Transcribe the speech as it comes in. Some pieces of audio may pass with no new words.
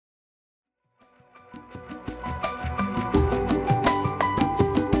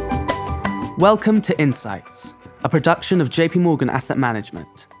Welcome to Insights, a production of JP Morgan Asset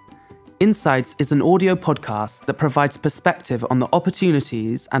Management. Insights is an audio podcast that provides perspective on the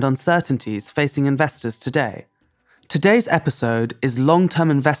opportunities and uncertainties facing investors today. Today's episode is long-term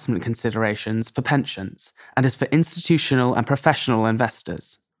investment considerations for pensions and is for institutional and professional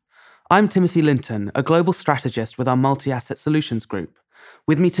investors. I'm Timothy Linton, a global strategist with our Multi-Asset Solutions Group.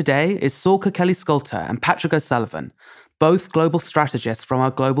 With me today is Sorcha Kelly-Scoulter and Patrick O'Sullivan, both global strategists from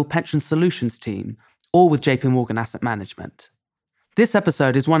our Global Pension Solutions team, all with JP Morgan Asset Management. This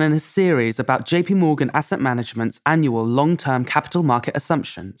episode is one in a series about JP Morgan Asset Management's annual long-term capital market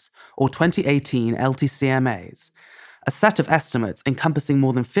assumptions, or 2018 LTCMAs, a set of estimates encompassing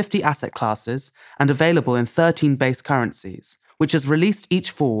more than 50 asset classes and available in 13 base currencies, which is released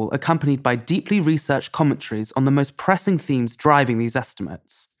each fall accompanied by deeply researched commentaries on the most pressing themes driving these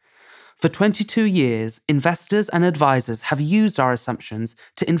estimates. For 22 years, investors and advisors have used our assumptions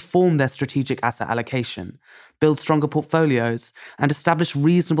to inform their strategic asset allocation, build stronger portfolios, and establish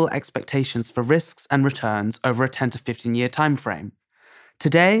reasonable expectations for risks and returns over a 10 to 15-year timeframe.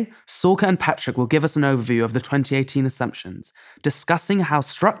 Today, Sorcha and Patrick will give us an overview of the 2018 assumptions, discussing how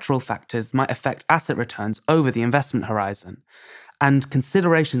structural factors might affect asset returns over the investment horizon, and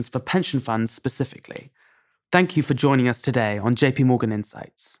considerations for pension funds specifically. Thank you for joining us today on JP Morgan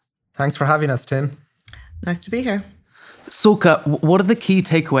Insights. Thanks for having us, Tim. Nice to be here. Sorcha, what are the key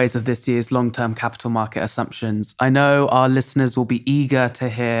takeaways of this year's long-term capital market assumptions? I know our listeners will be eager to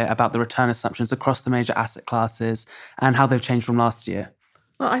hear about the return assumptions across the major asset classes and how they've changed from last year.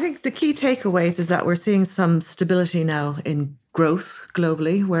 Well, I think the key takeaways is that we're seeing some stability now in growth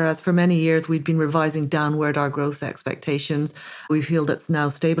globally, whereas for many years we'd been revising downward our growth expectations. We feel that's now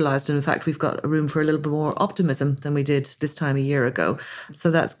stabilised, and in fact we've got room for a little bit more optimism than we did this time a year ago.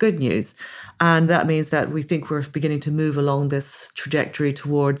 So that's good news. And that means that we think we're beginning to move along this trajectory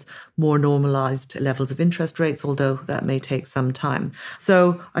towards more normalised levels of interest rates, although that may take some time.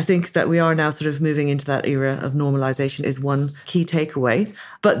 So I think that we are now sort of moving into that era of normalisation is one key takeaway.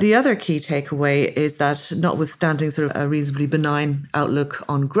 But the other key takeaway is that notwithstanding sort of a reasonably benign outlook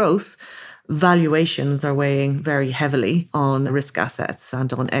on growth, valuations are weighing very heavily on risk assets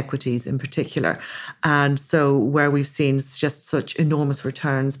and on equities in particular. And so where we've seen just such enormous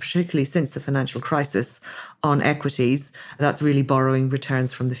returns, particularly since the financial crisis, on equities, that's really borrowing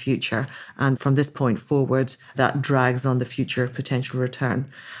returns from the future. And from this point forward, that drags on the future potential return.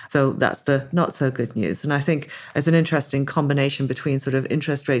 So that's the not so good news. And I think it's an interesting combination between sort of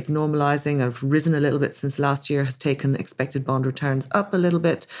interest rates normalizing, have risen a little bit since last year, has taken expected bond returns up a little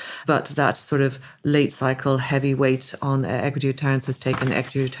bit, but that sort of late cycle heavy weight on equity returns has taken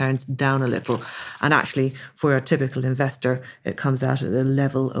equity returns down a little. And actually, for a typical investor, it comes out at a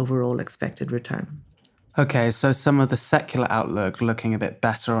level overall expected return. Okay, so some of the secular outlook looking a bit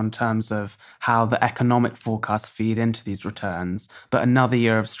better in terms of how the economic forecasts feed into these returns, but another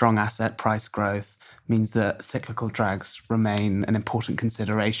year of strong asset price growth means that cyclical drags remain an important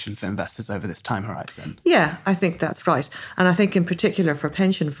consideration for investors over this time horizon. Yeah, I think that's right. And I think in particular for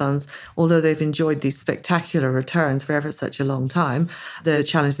pension funds, although they've enjoyed these spectacular returns for ever such a long time, the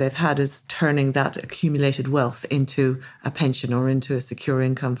challenge they've had is turning that accumulated wealth into a pension or into a secure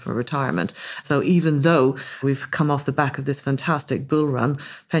income for retirement. So even though we've come off the back of this fantastic bull run,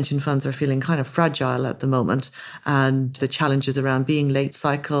 pension funds are feeling kind of fragile at the moment. And the challenges around being late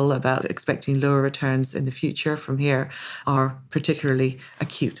cycle, about expecting lower returns in the future from here are particularly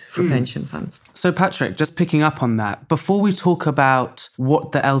acute for pension funds. So Patrick, just picking up on that, before we talk about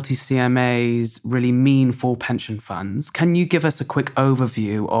what the LTCMAs really mean for pension funds, can you give us a quick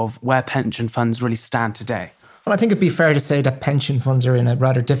overview of where pension funds really stand today? Well, I think it'd be fair to say that pension funds are in a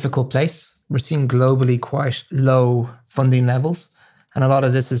rather difficult place. We're seeing globally quite low funding levels. And a lot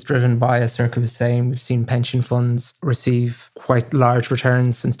of this is driven by, as Sorcha was saying, we've seen pension funds receive quite large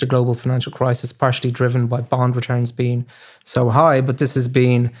returns since the global financial crisis, partially driven by bond returns being so high. But this has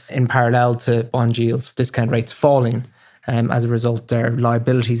been in parallel to bond yields, discount rates falling. As a result, their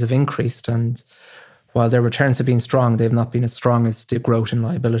liabilities have increased. And while their returns have been strong, they've not been as strong as the growth in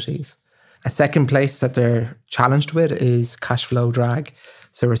liabilities. A second place that they're challenged with is cash flow drag.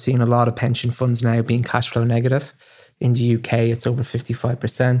 So we're seeing a lot of pension funds now being cash flow negative. In the UK, it's over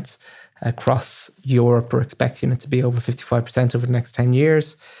 55%. Across Europe, we're expecting it to be over 55% over the next 10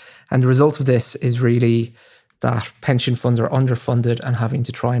 years. And the result of this is really that pension funds are underfunded and having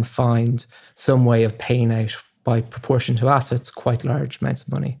to try and find some way of paying out by proportion to assets quite large amounts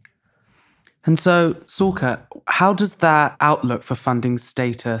of money. And so, Sorcha, how does that outlook for funding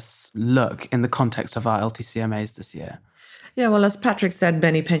status look in the context of our LTCMAs this year? Yeah, well, as Patrick said,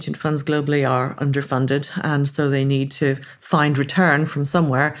 many pension funds globally are underfunded, and so they need to find return from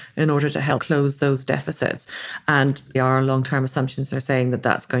somewhere in order to help close those deficits. And our long-term assumptions are saying that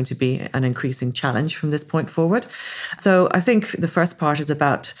that's going to be an increasing challenge from this point forward. So I think the first part is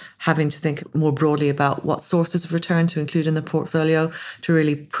about having to think more broadly about what sources of return to include in the portfolio to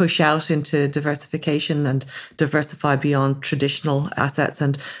really push out into diversification and diversify beyond traditional assets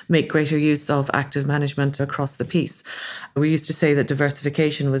and make greater use of active management across the piece. We used to say that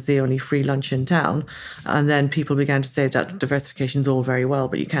diversification was the only free lunch in town. And then people began to say that diversification is all very well,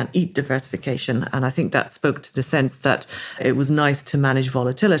 but you can't eat diversification. And I think that spoke to the sense that it was nice to manage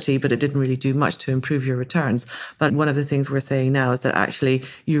volatility, but it didn't really do much to improve your returns. But one of the things we're saying now is that actually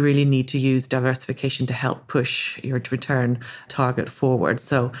you really need to use diversification to help push your return target forward.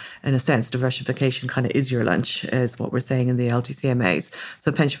 So in a sense, diversification kind of is your lunch, is what we're saying in the LTCMAs.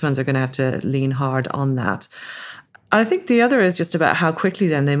 So pension funds are going to have to lean hard on that. I think the other is just about how quickly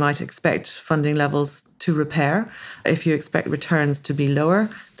then they might expect funding levels to repair. If you expect returns to be lower,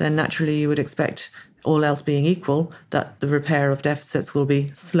 then naturally you would expect, all else being equal, that the repair of deficits will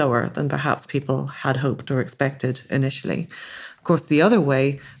be slower than perhaps people had hoped or expected initially. Of course, the other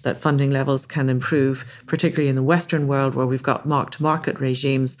way that funding levels can improve, particularly in the Western world where we've got mark-to-market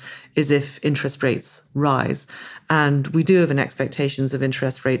regimes, is if interest rates rise. And we do have an expectations of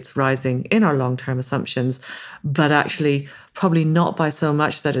interest rates rising in our long-term assumptions, but actually probably not by so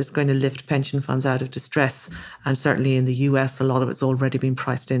much that it's going to lift pension funds out of distress. And certainly in the US, a lot of it's already been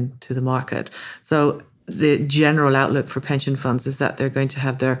priced into the market. So the general outlook for pension funds is that they're going to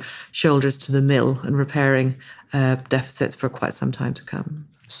have their shoulders to the mill and repairing deficits for quite some time to come.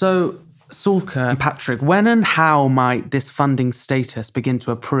 So, Sulka and Patrick, when and how might this funding status begin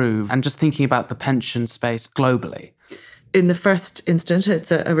to improve? And just thinking about the pension space globally. In the first instance, it's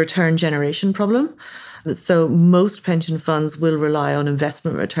a return generation problem. So most pension funds will rely on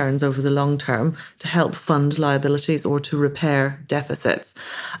investment returns over the long term to help fund liabilities or to repair deficits.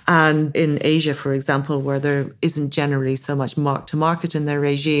 And in Asia, for example, where there isn't generally so much mark to market in their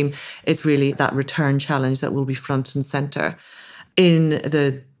regime, it's really that return challenge that will be front and center. In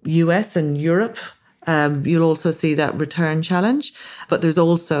the US and Europe, you'll also see that return challenge. But there's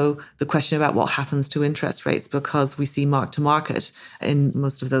also the question about what happens to interest rates, because we see mark to market in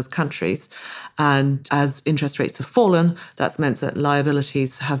most of those countries. And as interest rates have fallen, that's meant that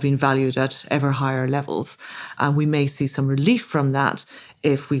liabilities have been valued at ever higher levels. And we may see some relief from that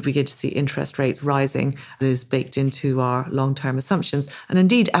if we begin to see interest rates rising. That is baked into our long-term assumptions. And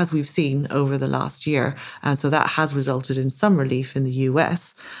indeed, as we've seen over the last year. And so that has resulted in some relief in the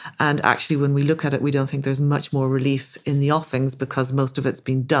US. And actually, when we look at it, we don't think there's much more relief in the offings because most of it's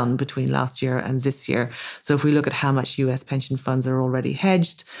been done between last year and this year. So if we look at how much US pension funds are already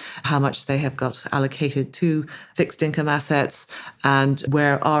hedged, how much they have got allocated to fixed income assets, and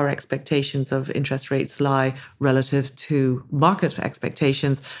where our expectations of interest rates lie relative to market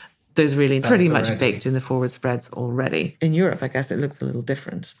expectations, there's really pretty much baked in the forward spreads already. In Europe, I guess it looks a little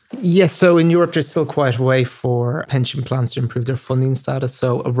different. Yes, so in Europe, there's still quite a way for pension plans to improve their funding status.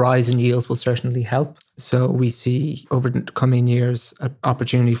 So a rise in yields will certainly help. So we see over the coming years an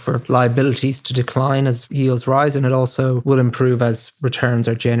opportunity for liabilities to decline as yields rise, and it also will improve as returns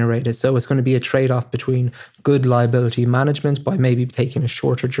are generated. So it's going to be a trade-off between good liability management by maybe taking a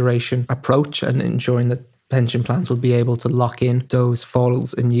shorter duration approach and ensuring that pension plans will be able to lock in those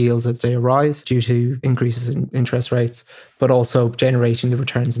falls in yields as they arise due to increases in interest rates, but also generating the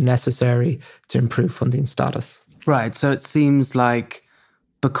returns necessary to improve funding status. Right. So it seems like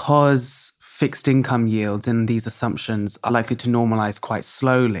because fixed income yields in these assumptions are likely to normalize quite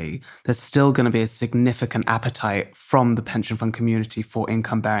slowly, there's still going to be a significant appetite from the pension fund community for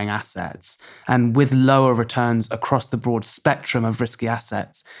income-bearing assets. And with lower returns across the broad spectrum of risky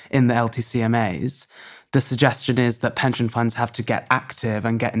assets in the LTCMAs, the suggestion is that pension funds have to get active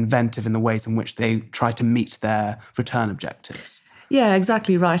and get inventive in the ways in which they try to meet their return objectives. Yeah,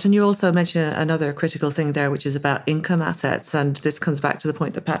 exactly right. And you also mentioned another critical thing there, which is about income assets. And this comes back to the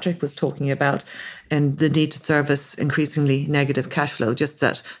point that Patrick was talking about and the need to service increasingly negative cash flow, just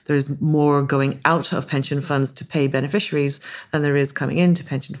that there's more going out of pension funds to pay beneficiaries than there is coming into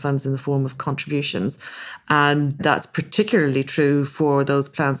pension funds in the form of contributions. And that's particularly true for those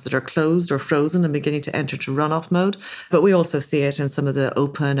plans that are closed or frozen and beginning to enter to runoff mode. But we also see it in some of the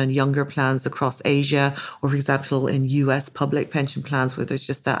open and younger plans across Asia, or for example, in US public pension pension plans where there's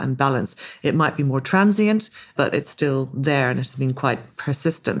just that imbalance. It might be more transient, but it's still there and it's been quite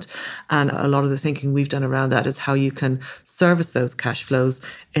persistent. And a lot of the thinking we've done around that is how you can service those cash flows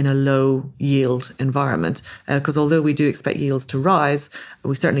in a low yield environment. Because although we do expect yields to rise,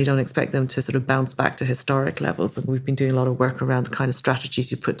 we certainly don't expect them to sort of bounce back to historic levels. And we've been doing a lot of work around the kind of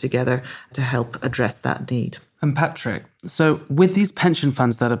strategies you put together to help address that need. And Patrick, so with these pension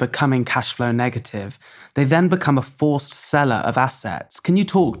funds that are becoming cash flow negative, they then become a forced seller of assets. Can you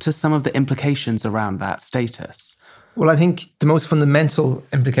talk to some of the implications around that status? Well, I think the most fundamental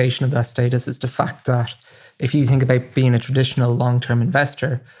implication of that status is the fact that if you think about being a traditional long-term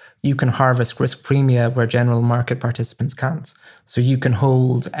investor, you can harvest risk premia where general market participants can't. So you can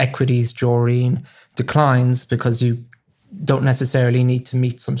hold equities during declines because you don't necessarily need to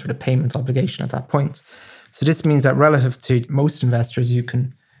meet some sort of payment obligation at that point. So this means that relative to most investors, you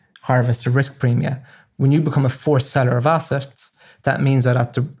can harvest a risk premia. When you become a forced seller of assets, that means that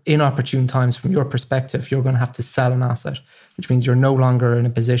at the inopportune times from your perspective, you're going to have to sell an asset, which means you're no longer in a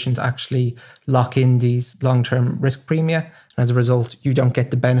position to actually lock in these long-term risk premia. And as a result, you don't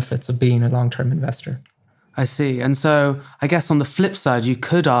get the benefits of being a long-term investor. I see. And so I guess on the flip side, you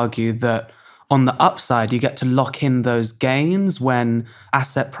could argue that on the upside, you get to lock in those gains when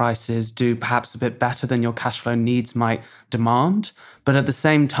asset prices do perhaps a bit better than your cash flow needs might demand. But at the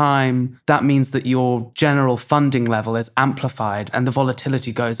same time, that means that your general funding level is amplified and the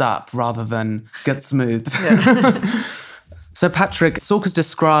volatility goes up rather than get smoothed. Yeah. So Patrick, Sork has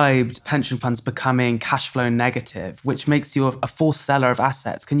described pension funds becoming cash flow negative, which makes you a forced seller of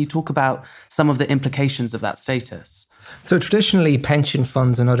assets. Can you talk about some of the implications of that status? So traditionally, pension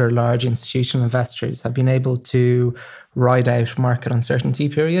funds and other large institutional investors have been able to ride out market uncertainty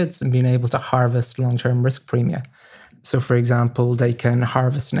periods and been able to harvest long-term risk premia. So for example, they can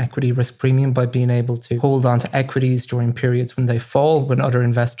harvest an equity risk premium by being able to hold on to equities during periods when they fall, when other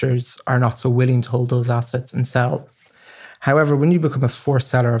investors are not so willing to hold those assets and sell. However, when you become a forced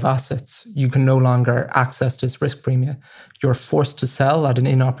seller of assets, you can no longer access this risk premia. You're forced to sell at an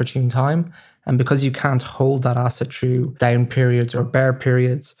inopportune time. And because you can't hold that asset through down periods or bear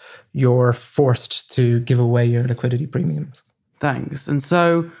periods, you're forced to give away your liquidity premiums. Thanks. And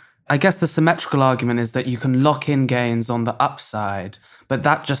so I guess the symmetrical argument is that you can lock in gains on the upside, but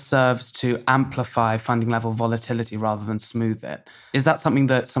that just serves to amplify funding level volatility rather than smooth it. Is that something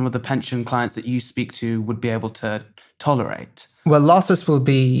that some of the pension clients that you speak to would be able to tolerate? Well, losses will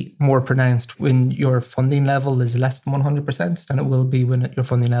be more pronounced when your funding level is less than 100% than it will be when your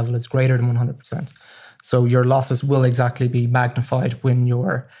funding level is greater than 100%. So your losses will exactly be magnified when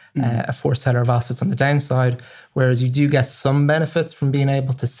you're a forced seller of assets on the downside, whereas you do get some benefits from being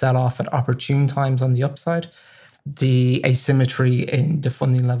able to sell off at opportune times on the upside. The asymmetry in the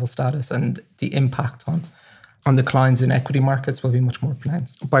funding level status and the impact on declines in equity markets will be much more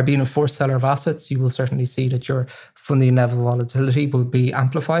pronounced. By being a forced seller of assets, you will certainly see that your funding level volatility will be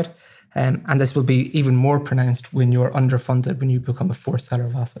amplified. And this will be even more pronounced when you're underfunded, when you become a forced seller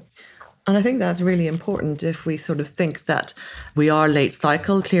of assets. And I think that's really important if we sort of think that we are late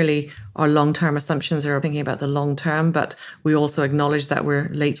cycle. Clearly, our long-term assumptions are thinking about the long term, but we also acknowledge that we're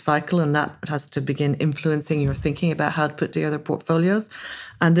late cycle and that has to begin influencing your thinking about how to put together portfolios.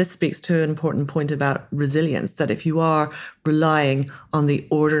 And this speaks to an important point about resilience, that if you are relying on the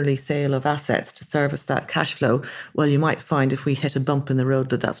orderly sale of assets to service that cash flow, well, you might find if we hit a bump in the road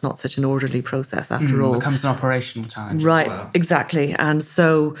that that's not such an orderly process after all. It becomes an operational challenge. Right, as well. Exactly. And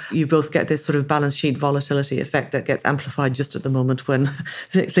so you both get this sort of balance sheet volatility effect that gets amplified just at the moment when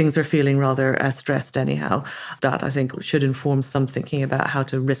things are feeling rather stressed anyhow. That I think should inform some thinking about how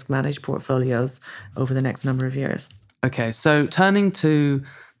to risk manage portfolios over the next number of years. Okay, so turning to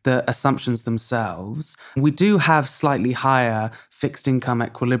the assumptions themselves, we do have slightly higher fixed income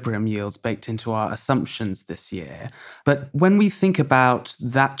equilibrium yields baked into our assumptions this year. But when we think about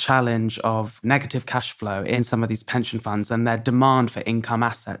that challenge of negative cash flow in some of these pension funds and their demand for income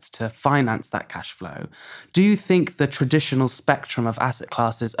assets to finance that cash flow, do you think the traditional spectrum of asset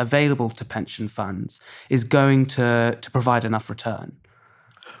classes available to pension funds is going to provide enough return?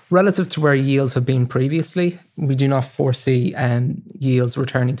 Relative to where yields have been previously, we do not foresee yields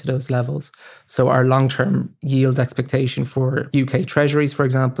returning to those levels. So our long-term yield expectation for UK Treasuries, for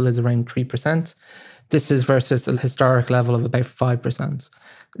example, is around 3%. This is versus a historic level of about 5%.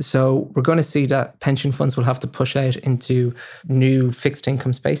 So we're going to see that pension funds will have to push out into new fixed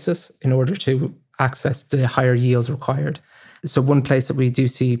income spaces in order to access the higher yields required. So one place that we do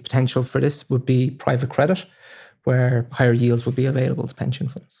see potential for this would be private credit, where higher yields will be available to pension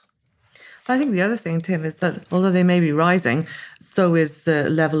funds. I think the other thing, Tim, is that although they may be rising, so is the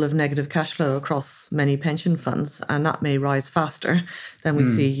level of negative cash flow across many pension funds, and that may rise faster than we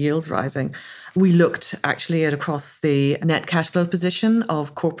see yields rising. We looked actually at across the net cash flow position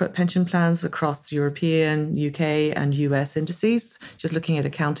of corporate pension plans across European, UK and US indices, just looking at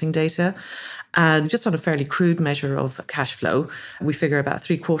accounting data. And just on a fairly crude measure of cash flow, we figure about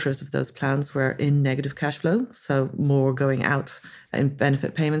 3/4 of those plans were in negative cash flow, so more going out in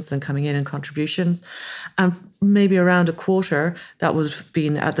benefit payments than coming in contributions. And maybe around a quarter that would have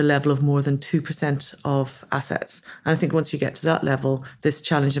been at the level of more than 2% of assets. And I think once you get to that level, this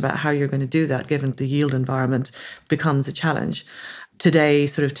challenge about how you're going to do that, given the yield environment, becomes a challenge. Today,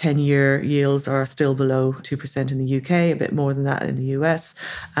 sort of 10-year yields are still below 2% in the UK, a bit more than that in the US.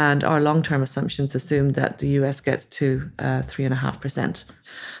 And our long-term assumptions assume that the US gets to 3.5%.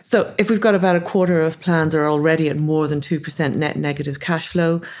 So if we've got about a quarter of plans are already at more than 2% net negative cash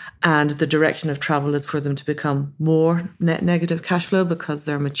flow, and the direction of travel is for them to become more net negative cash flow because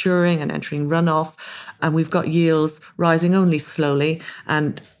they're maturing and entering runoff, and we've got yields rising only slowly,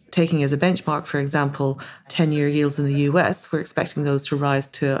 and taking as a benchmark, for example, 10-year yields in the US, we're expecting those to rise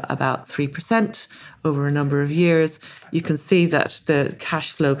to about 3% over a number of years. You can see that the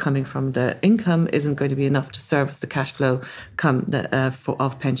cash flow coming from the income isn't going to be enough to service the cash flow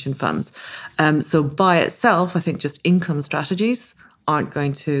of pension funds. So by itself, I think just income strategies aren't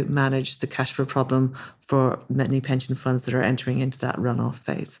going to manage the cash flow problem for many pension funds that are entering into that runoff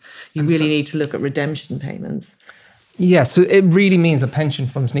phase. You really need to look at redemption payments. Yeah, so it really means that pension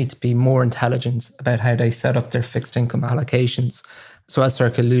funds need to be more intelligent about how they set up their fixed income allocations. So as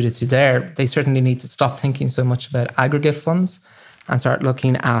Sorcha alluded to there, they certainly need to stop thinking so much about aggregate funds and start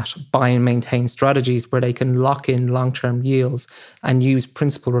looking at buy and maintain strategies where they can lock in long-term yields and use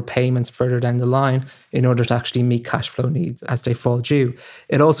principal repayments further down the line in order to actually meet cash flow needs as they fall due.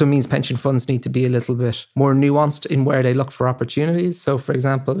 It also means pension funds need to be a little bit more nuanced in where they look for opportunities. So for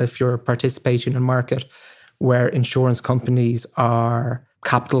example, if you're participating in a market where insurance companies are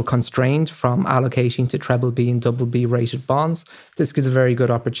capital constrained from allocating to BBB and BB rated bonds, this gives a very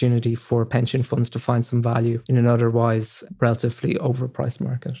good opportunity for pension funds to find some value in an otherwise relatively overpriced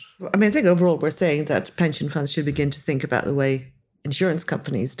market. I mean, I think overall we're saying that pension funds should begin to think about the way insurance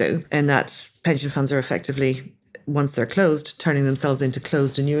companies do, and that pension funds are effectively, once they're closed, turning themselves into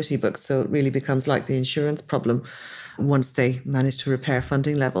closed annuity books. So it really becomes like the insurance problem once they manage to repair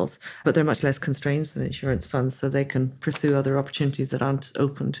funding levels. But they're much less constrained than insurance funds, so they can pursue other opportunities that aren't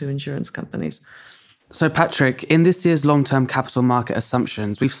open to insurance companies. So Patrick, in this year's long-term capital market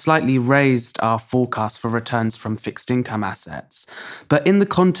assumptions, we've slightly raised our forecast for returns from fixed income assets. But in the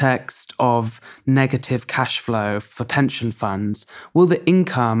context of negative cash flow for pension funds, will the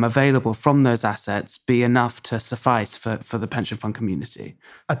income available from those assets be enough to suffice for the pension fund community?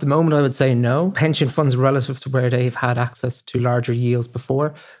 At the moment, I would say no. Pension funds relative to where they've had access to larger yields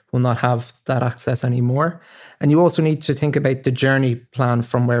before will not have that access anymore. And you also need to think about the journey plan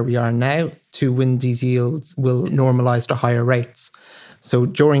from where we are now to when these yields will normalise to higher rates. So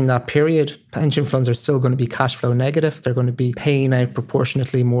during that period, pension funds are still going to be cash flow negative. They're going to be paying out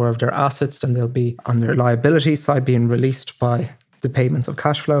proportionately more of their assets than they'll be on their liability side being released by the payments of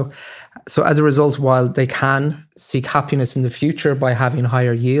cash flow. So as a result, while they can seek happiness in the future by having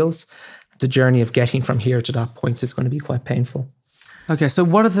higher yields, the journey of getting from here to that point is going to be quite painful. Okay, so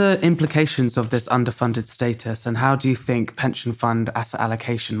what are the implications of this underfunded status, and how do you think pension fund asset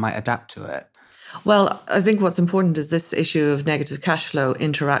allocation might adapt to it? Well, I think what's important is this issue of negative cash flow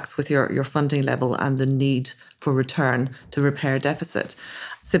interacts with your funding level and the need for return to repair deficit.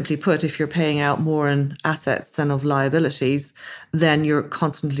 Simply put, if you're paying out more in assets than of liabilities, then you're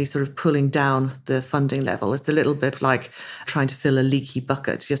constantly sort of pulling down the funding level. It's a little bit like trying to fill a leaky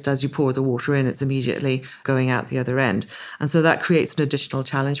bucket. Just as you pour the water in, it's immediately going out the other end. And so that creates an additional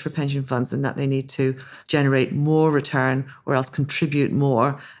challenge for pension funds in that they need to generate more return or else contribute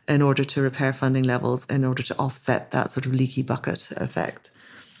more in order to repair funding levels, in order to offset that sort of leaky bucket effect.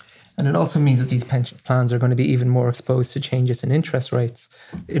 And it also means that these pension plans are going to be even more exposed to changes in interest rates.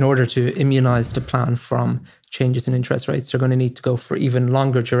 In order to immunise the plan from changes in interest rates, they're going to need to go for even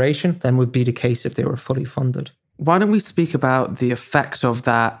longer duration than would be the case if they were fully funded. Why don't we speak about the effect of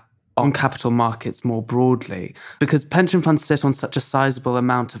that on capital markets more broadly? Because pension funds sit on such a sizable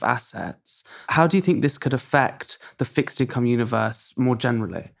amount of assets. How do you think this could affect the fixed income universe more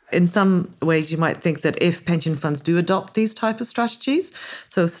generally? In some ways, you might think that if pension funds do adopt these type of strategies,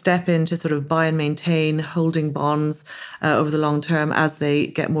 so step in to sort of buy and maintain holding bonds over the long term as they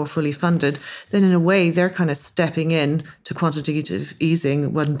get more fully funded, then in a way, they're kind of stepping in to quantitative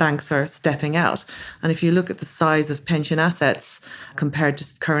easing when banks are stepping out. And if you look at the size of pension assets compared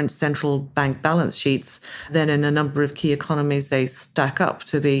to current central bank balance sheets, then in a number of key economies, they stack up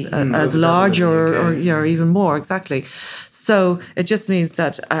to be as large or even more, exactly. So it just means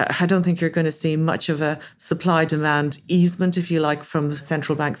that I don't think you're going to see much of a supply-demand easement, if you like, from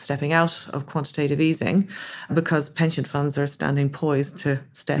central banks stepping out of quantitative easing, because pension funds are standing poised to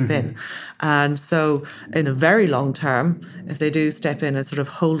step in. And so in the very long term, if they do step in and sort of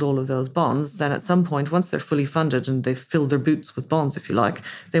hold all of those bonds, then at some point, once they're fully funded and they've filled their boots with bonds, if you like,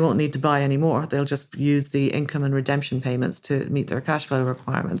 they won't need to buy any more. They'll just use the income and redemption payments to meet their cash flow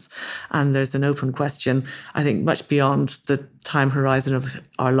requirements. And there's an open question, I think, much beyond the time horizon of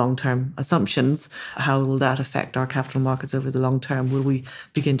our long-term assumptions. How will that affect our capital markets over the long term? Will we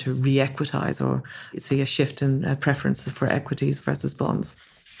begin to re-equitize or see a shift in preferences for equities versus bonds?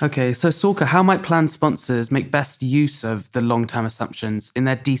 Okay, so Sorka, how might plan sponsors make best use of the long-term assumptions in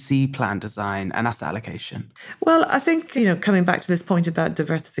their DC plan design and asset allocation? Well, I think, coming back to this point about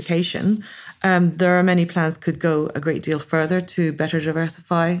diversification, there are many plans could go a great deal further to better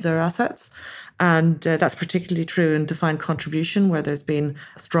diversify their assets. And that's particularly true in defined contribution, where there's been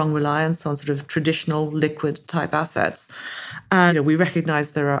a strong reliance on sort of traditional liquid type assets. And we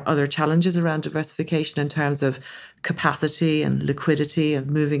recognize there are other challenges around diversification in terms of capacity and liquidity and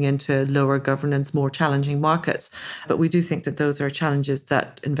moving into lower governance, more challenging markets. But we do think that those are challenges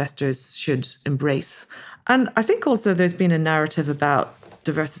that investors should embrace. And I think also there's been a narrative about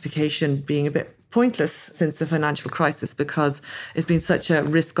diversification being a bit pointless since the financial crisis, because it's been such a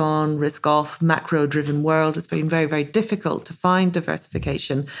risk on, risk off, macro driven world. It's been very, very difficult to find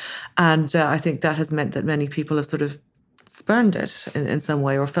diversification. And I think that has meant that many people have sort of spurned it in some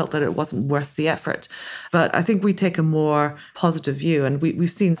way or felt that it wasn't worth the effort. But I think we take a more positive view, and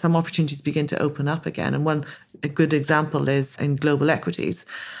we've seen some opportunities begin to open up again. And a good example is in global equities.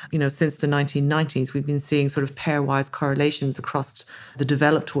 Since the 1990s, we've been seeing sort of pairwise correlations across the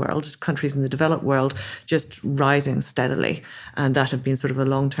developed world, countries in the developed world, just rising steadily. And that had been sort of a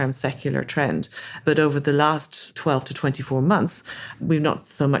long-term secular trend. But over the last 12 to 24 months, we've not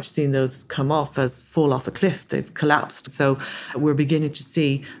so much seen those come off as fall off a cliff. They've collapsed. So we're beginning to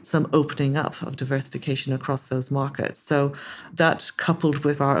see some opening up of diversification across those markets. So that, coupled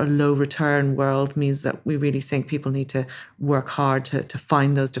with our low return world, means that we really think people need to work hard to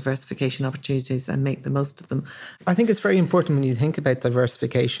find those diversification opportunities and make the most of them. I think it's very important when you think about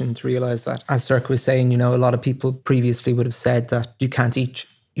diversification to realise that, as Sorka was saying, a lot of people previously would have said that you can't eat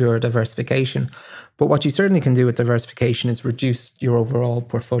your diversification. But what you certainly can do with diversification is reduce your overall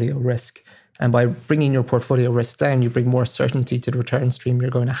portfolio risk. And by bringing your portfolio risk down, you bring more certainty to the return stream you're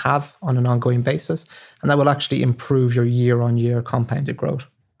going to have on an ongoing basis. And that will actually improve your year-on-year compounded growth.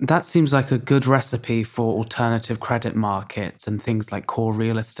 That seems like a good recipe for alternative credit markets and things like core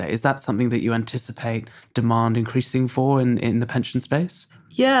real estate. Is that something that you anticipate demand increasing for in the pension space?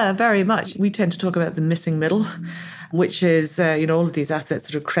 Yeah, very much. We tend to talk about the missing middle, which is, all of these assets,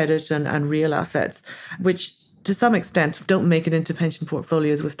 sort of credit and real assets, which to some extent don't make it into pension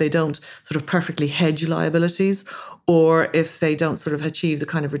portfolios if they don't sort of perfectly hedge liabilities, or if they don't sort of achieve the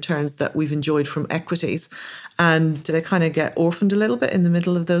kind of returns that we've enjoyed from equities. And they kind of get orphaned a little bit in the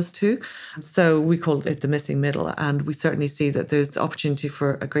middle of those two. So we call it the missing middle. And we certainly see that there's opportunity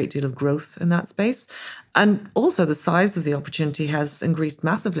for a great deal of growth in that space. And also the size of the opportunity has increased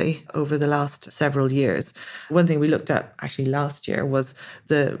massively over the last several years. One thing we looked at actually last year was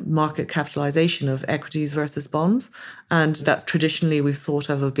the market capitalization of equities versus bonds. And that traditionally we've thought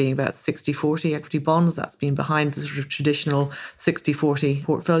of being about 60-40 equity bonds. That's been behind the sort of traditional 60-40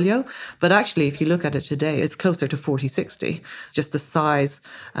 portfolio. But actually, if you look at it today, it's closer to 40-60. Just the size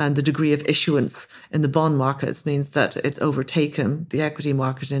and the degree of issuance in the bond markets means that it's overtaken the equity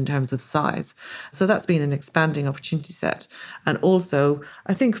market in terms of size. So that's been an expanding opportunity set. And also,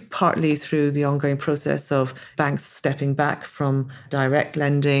 I think partly through the ongoing process of banks stepping back from direct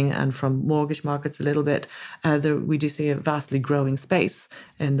lending and from mortgage markets a little bit, we do see a vastly growing space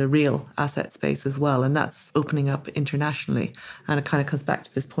in the real asset space as well. And that's opening up internationally. And it kind of comes back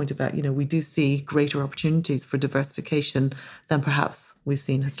to this point about, we do see greater opportunities for diversification than perhaps we've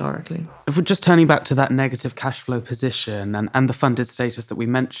seen historically. If we're just turning back to that negative cash flow position and the funded status that we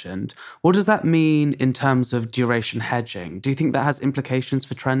mentioned, what does that mean in terms of duration hedging? Do you think that has implications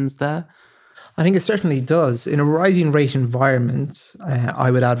for trends there? I think it certainly does. In a rising rate environment,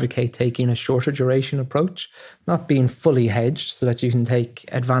 I would advocate taking a shorter duration approach, not being fully hedged so that you can take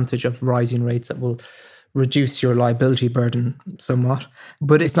advantage of rising rates that will reduce your liability burden somewhat.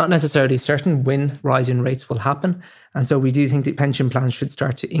 But it's not necessarily certain when rising rates will happen. And so we do think that pension plans should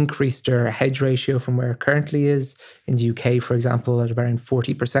start to increase their hedge ratio from where it currently is. In the UK, for example, at around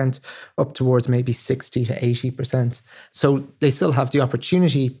 40%, up towards maybe 60 to 80%. So they still have the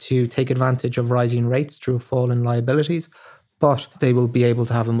opportunity to take advantage of rising rates through a fall in liabilities, but they will be able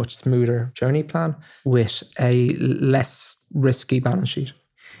to have a much smoother journey plan with a less risky balance sheet.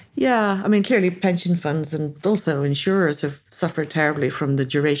 Yeah, I mean, clearly pension funds and also insurers have suffered terribly from the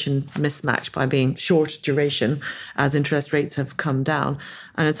duration mismatch by being short duration as interest rates have come down.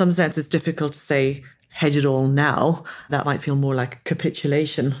 And in some sense, it's difficult to say hedge it all now. That might feel more like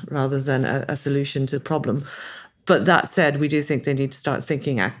capitulation rather than a solution to the problem. But that said, we do think they need to start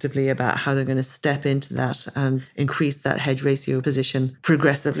thinking actively about how they're going to step into that and increase that hedge ratio position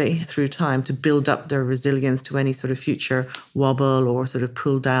progressively through time to build up their resilience to any sort of future wobble or sort of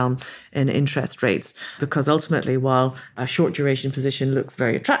pull down in interest rates. Because ultimately, while a short duration position looks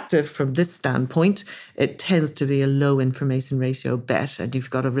very attractive from this standpoint, it tends to be a low information ratio bet, and you've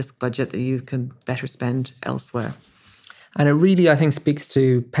got a risk budget that you can better spend elsewhere. And it really, I think, speaks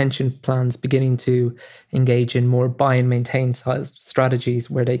to pension plans beginning to engage in more buy and maintain strategies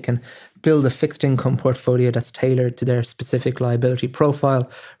where they can build a fixed income portfolio that's tailored to their specific liability profile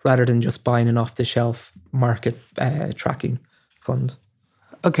rather than just buying an off-the-shelf market tracking fund.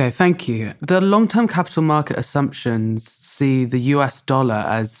 Okay, thank you. The long-term capital market assumptions see the US dollar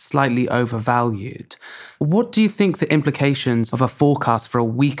as slightly overvalued. What do you think the implications of a forecast for a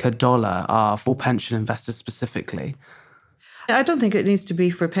weaker dollar are for pension investors specifically? I don't think it needs to be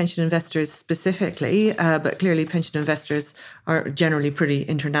for pension investors specifically, but clearly pension investors are generally pretty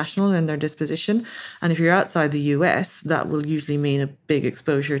international in their disposition. And if you're outside the US, that will usually mean a big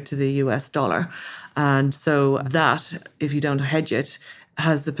exposure to the US dollar. And so that, if you don't hedge it,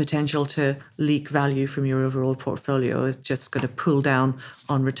 has the potential to leak value from your overall portfolio. It's just going to pull down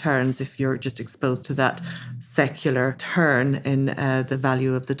on returns if you're just exposed to that secular turn in the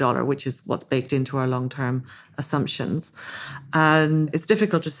value of the dollar, which is what's baked into our long-term assumptions. And it's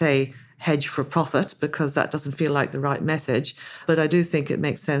difficult to say hedge for profit because that doesn't feel like the right message. But I do think it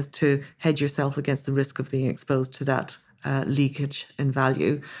makes sense to hedge yourself against the risk of being exposed to that leakage in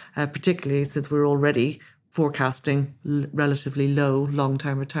value, particularly since we're already forecasting relatively low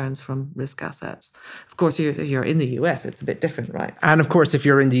long-term returns from risk assets. Of course, if you're in the US, it's a bit different, right? And of course, if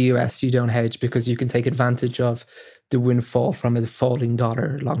you're in the US, you don't hedge because you can take advantage of the windfall from a falling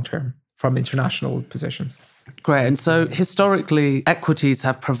dollar long-term from international positions. Great. And so historically, equities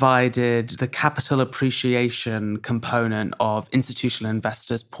have provided the capital appreciation component of institutional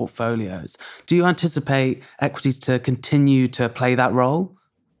investors' portfolios. Do you anticipate equities to continue to play that role?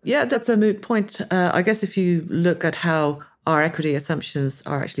 Yeah, that's a moot point. I guess if you look at how our equity assumptions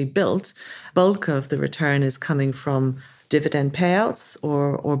are actually built, bulk of the return is coming from dividend payouts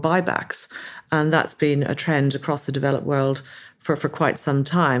or buybacks. And that's been a trend across the developed world for quite some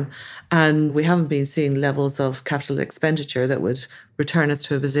time. And we haven't been seeing levels of capital expenditure that would return us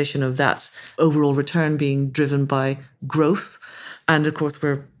to a position of that overall return being driven by growth. And of course,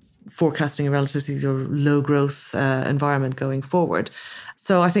 we're forecasting a relatively low growth environment going forward.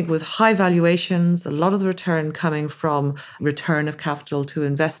 So I think with high valuations, a lot of the return coming from return of capital to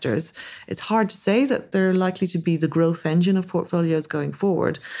investors, it's hard to say that they're likely to be the growth engine of portfolios going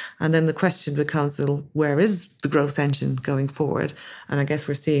forward. And then the question becomes, well, where is the growth engine going forward? And I guess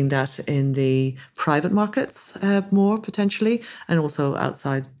we're seeing that in the private markets more potentially, and also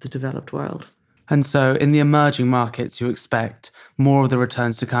outside the developed world. And so in the emerging markets, you expect more of the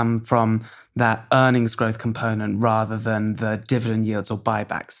returns to come from that earnings growth component rather than the dividend yields or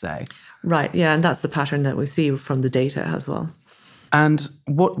buybacks, say. Right, yeah, and that's the pattern that we see from the data as well. And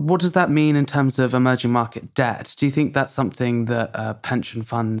what does that mean in terms of emerging market debt? Do you think that's something that pension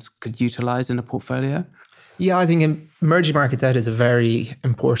funds could utilize in a portfolio? Yeah, I think emerging market debt is a very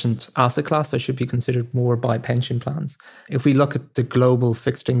important asset class that should be considered more by pension plans. If we look at the global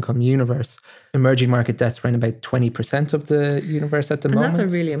fixed income universe, emerging market debt's around about 20% of the universe at the moment. And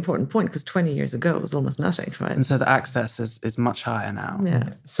that's a really important point because 20 years ago it was almost nothing, right? And so the access is much higher now. Yeah.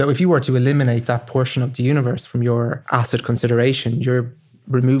 So if you were to eliminate that portion of the universe from your asset consideration, you're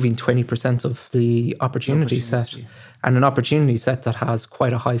removing 20% of the opportunity set, and an opportunity set that has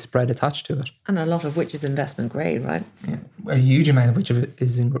quite a high spread attached to it. And a lot of which is investment grade, right? Yeah. A huge amount of which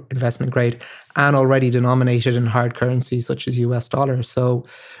is investment grade and already denominated in hard currencies such as US dollars. So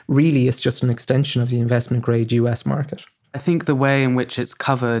really it's just an extension of the investment grade US market. I think the way in which it's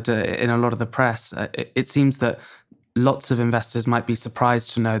covered in a lot of the press, it seems that lots of investors might be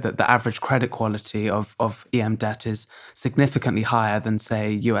surprised to know that the average credit quality of EM debt is significantly higher than,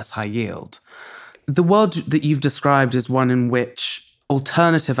 say, US high yield. The world that you've described is one in which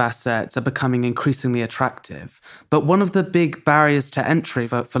alternative assets are becoming increasingly attractive. But one of the big barriers to entry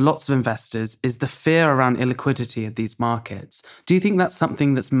for lots of investors is the fear around illiquidity in these markets. Do you think that's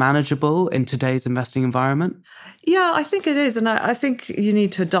something that's manageable in today's investing environment? Yeah, I think it is. And I think you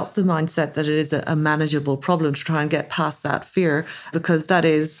need to adopt the mindset that it is a manageable problem to try and get past that fear, because that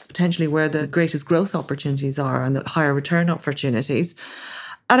is potentially where the greatest growth opportunities are and the higher return opportunities.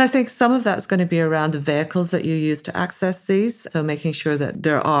 And I think some of that's going to be around the vehicles that you use to access these. So making sure that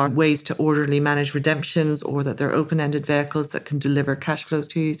there are ways to orderly manage redemptions, or that they're open-ended vehicles that can deliver cash flows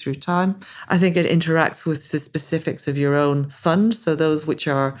to you through time. I think it interacts with the specifics of your own fund. So those which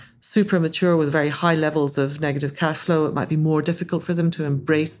are super mature with very high levels of negative cash flow, it might be more difficult for them to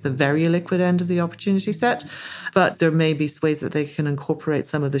embrace the very illiquid end of the opportunity set. But there may be ways that they can incorporate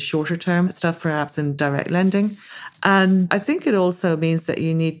some of the shorter term stuff, perhaps in direct lending. And I think it also means that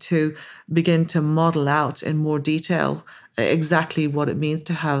you need to begin to model out in more detail exactly what it means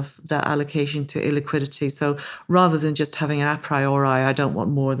to have that allocation to illiquidity. So rather than just having an a priori, I don't want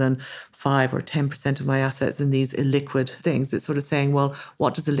more than 5 or 10% of my assets in these illiquid things. It's sort of saying, well,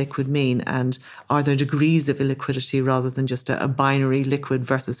 what does illiquid mean? And are there degrees of illiquidity rather than just a binary liquid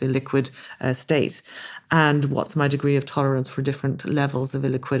versus illiquid state? And what's my degree of tolerance for different levels of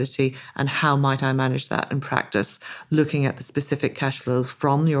illiquidity? And how might I manage that in practice? Looking at the specific cash flows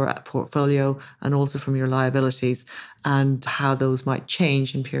from your portfolio and also from your liabilities, and how those might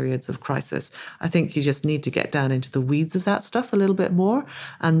change in periods of crisis. I think you just need to get down into the weeds of that stuff a little bit more,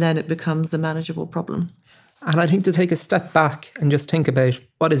 and then it becomes a manageable problem. And I think to take a step back and just think about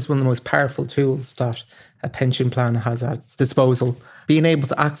what is one of the most powerful tools that a pension plan has at its disposal. Being able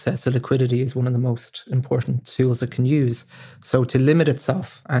to access a liquidity is one of the most important tools it can use. So to limit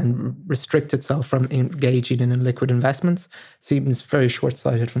itself and restrict itself from engaging in illiquid investments seems very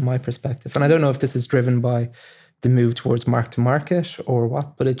short-sighted from my perspective. And I don't know if this is driven by the move towards mark-to-market or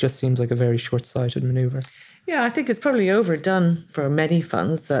what, but it just seems like a very short-sighted maneuver. Yeah, I think it's probably overdone for many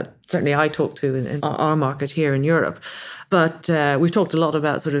funds that certainly I talk to in our market here in Europe. But we've talked a lot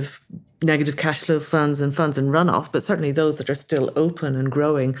about sort of negative cash flow funds and funds in runoff, but certainly those that are still open and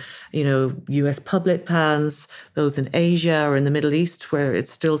growing, you know, US public plans, those in Asia or in the Middle East, where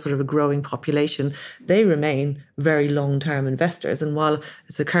it's still sort of a growing population, they remain very long-term investors. And while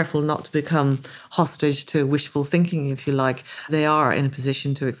it's careful not to become hostage to wishful thinking, if you like, they are in a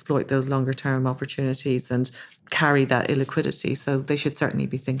position to exploit those longer-term opportunities and carry that illiquidity. So they should certainly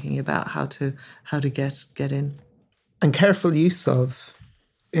be thinking about how to get in. And careful use of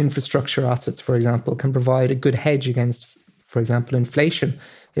infrastructure assets, for example, can provide a good hedge against, for example, inflation,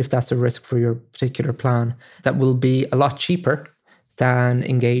 if that's a risk for your particular plan. That will be a lot cheaper than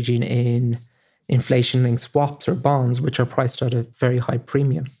engaging in inflation-linked swaps or bonds, which are priced at a very high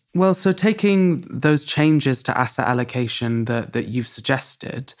premium. Well, so taking those changes to asset allocation that you've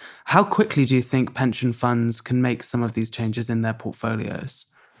suggested, how quickly do you think pension funds can make some of these changes in their portfolios?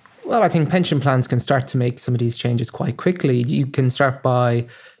 Well, I think pension plans can start to make some of these changes quite quickly. You can start by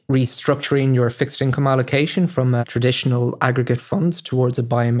restructuring your fixed income allocation from a traditional aggregate fund towards a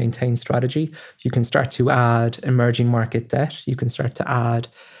buy and maintain strategy. You can start to add emerging market debt. You can start to add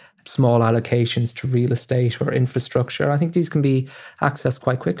small allocations to real estate or infrastructure. I think these can be accessed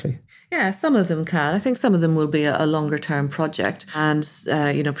quite quickly. Yeah, some of them can. I think some of them will be a longer term project. And,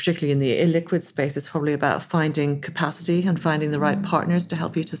 particularly in the illiquid space, it's probably about finding capacity and finding the right partners to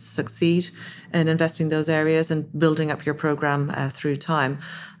help you to succeed in investing those areas and building up your program through time.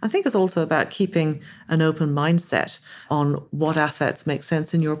 I think it's also about keeping an open mindset on what assets make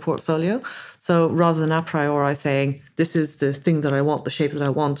sense in your portfolio. So rather than a priori saying, this is the thing that I want, the shape that I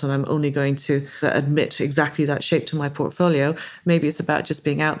want, and I'm only going to admit exactly that shape to my portfolio, maybe it's about just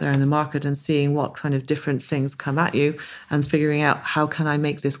being out there in the market and seeing what kind of different things come at you and figuring out how can I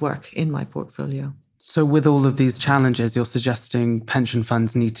make this work in my portfolio. So with all of these challenges, you're suggesting pension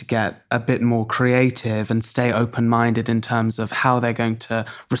funds need to get a bit more creative and stay open-minded in terms of how they're going to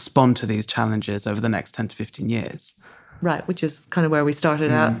respond to these challenges over the next 10 to 15 years. Right, which is kind of where we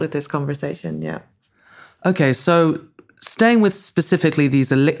started out with this conversation, yeah. Okay, so staying with specifically these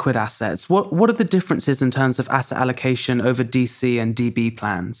illiquid assets, what are the differences in terms of asset allocation over DC and DB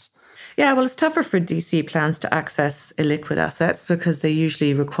plans? Yeah, well, it's tougher for DC plans to access illiquid assets because they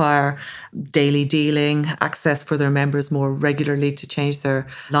usually require daily dealing, access for their members more regularly to change their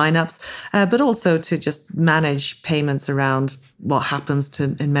lineups, but also to just manage payments around what happens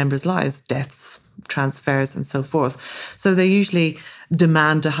in members' lives, deaths, transfers and so forth. So they usually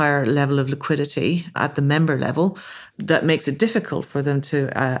demand a higher level of liquidity at the member level that makes it difficult for them to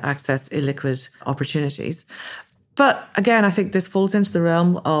access illiquid opportunities. But again, I think this falls into the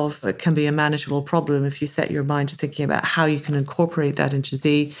realm of it can be a manageable problem if you set your mind to thinking about how you can incorporate that into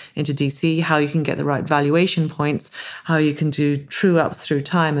DC, how you can get the right valuation points, how you can do true ups through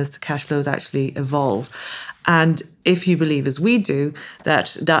time as the cash flows actually evolve. And if you believe, as we do,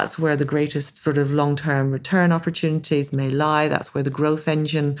 that that's where the greatest sort of long-term return opportunities may lie, that's where the growth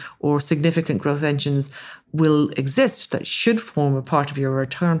engine or significant growth engines will exist that should form a part of your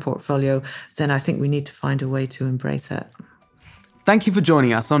return portfolio, then I think we need to find a way to embrace it. Thank you for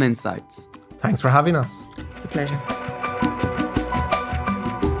joining us on Insights. Thanks for having us. It's a pleasure.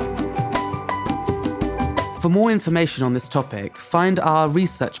 For more information on this topic, find our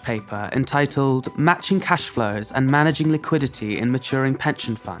research paper entitled Matching Cash Flows and Managing Liquidity in Maturing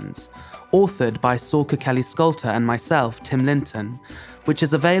Pension Funds, authored by Sorka Kelly-Skolter and myself, Tim Linton, which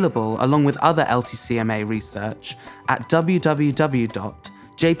is available along with other LTCMA research at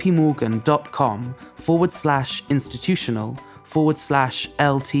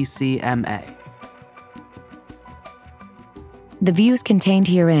www.jpmorgan.com/institutional/LTCMA. The views contained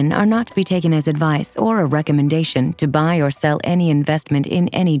herein are not to be taken as advice or a recommendation to buy or sell any investment in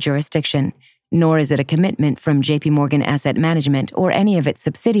any jurisdiction, nor is it a commitment from JP Morgan Asset Management or any of its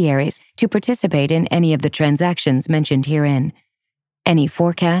subsidiaries to participate in any of the transactions mentioned herein. Any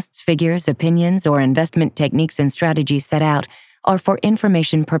forecasts, figures, opinions, or investment techniques and strategies set out are for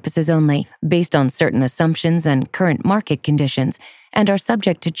information purposes only, based on certain assumptions and current market conditions, and are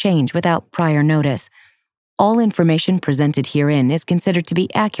subject to change without prior notice. All information presented herein is considered to be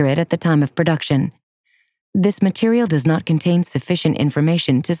accurate at the time of production. This material does not contain sufficient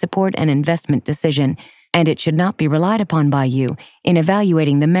information to support an investment decision, and it should not be relied upon by you in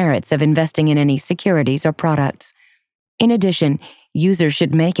evaluating the merits of investing in any securities or products. In addition, users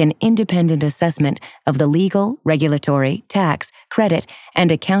should make an independent assessment of the legal, regulatory, tax, credit,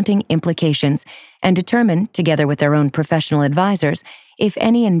 and accounting implications and determine, together with their own professional advisors, if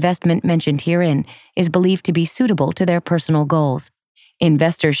any investment mentioned herein is believed to be suitable to their personal goals.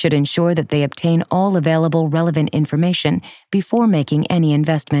 Investors should ensure that they obtain all available relevant information before making any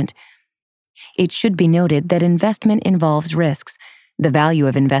investment. It should be noted that investment involves risks. The value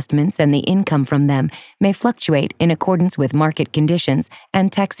of investments and the income from them may fluctuate in accordance with market conditions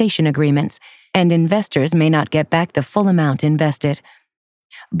and taxation agreements, and investors may not get back the full amount invested.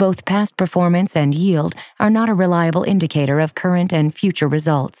 Both past performance and yield are not a reliable indicator of current and future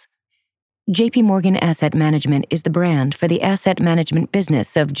results. JP Morgan Asset Management is the brand for the asset management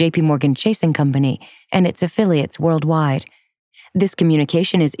business of JP Morgan Chase & Company and its affiliates worldwide. This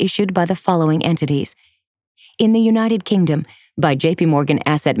communication is issued by the following entities. In the United Kingdom, by JP Morgan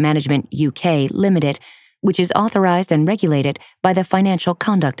Asset Management UK Limited, which is authorized and regulated by the Financial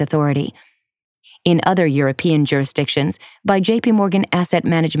Conduct Authority. In other European jurisdictions, by JP Morgan Asset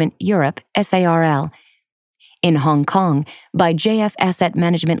Management Europe SARL. In Hong Kong, by JF Asset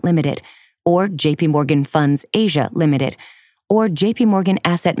Management Limited, or JP Morgan Funds Asia Limited, or JP Morgan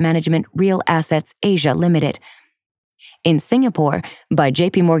Asset Management Real Assets Asia Limited. In Singapore, by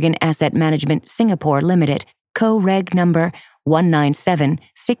JP Morgan Asset Management Singapore Limited, Co-Reg number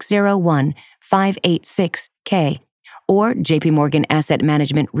 197601586K, or JP Morgan Asset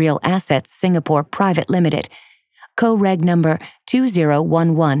Management Real Assets Singapore Private Limited, Co-Reg number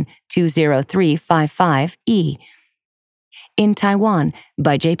 2011-20355E. In Taiwan,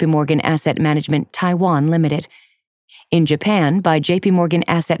 by JP Morgan Asset Management Taiwan Limited. In Japan, by JP Morgan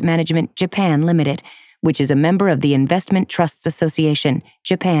Asset Management Japan Limited, which is a member of the Investment Trusts Association,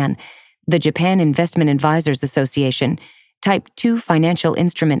 Japan, the Japan Investment Advisors Association, Type 2 Financial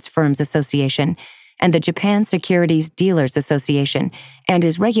Instruments Firms Association, and the Japan Securities Dealers Association, and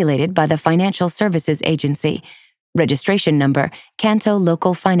is regulated by the Financial Services Agency. Registration number, Kanto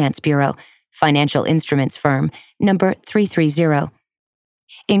Local Finance Bureau, Financial Instruments Firm, number 330.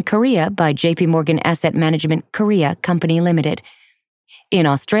 In Korea, by JP Morgan Asset Management Korea Company Limited. In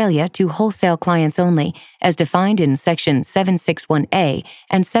Australia, to wholesale clients only, as defined in Section 761A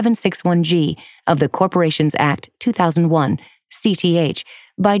and 761G of the Corporations Act 2001, CTH,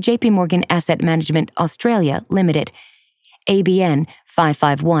 by JP Morgan Asset Management Australia Limited, ABN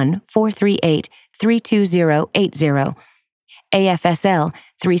 551-438-32080, AFSL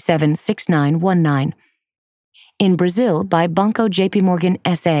 376919. In Brazil, by Banco JP Morgan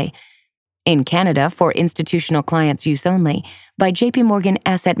SA. In Canada, for institutional clients' use only, by JP Morgan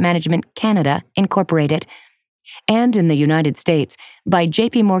Asset Management Canada, Incorporated. And in the United States, by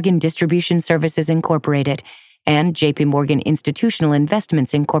JP Morgan Distribution Services Incorporated and JP Morgan Institutional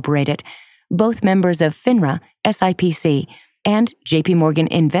Investments Incorporated, both members of FINRA, SIPC, and JP Morgan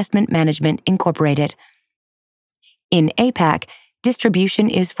Investment Management Incorporated. In APAC, distribution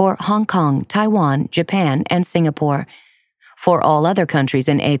is for Hong Kong, Taiwan, Japan, and Singapore. For all other countries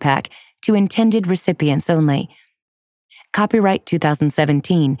in APAC, to intended recipients only. Copyright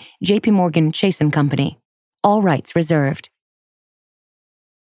 2017, JP Morgan Chase & Company. All rights reserved.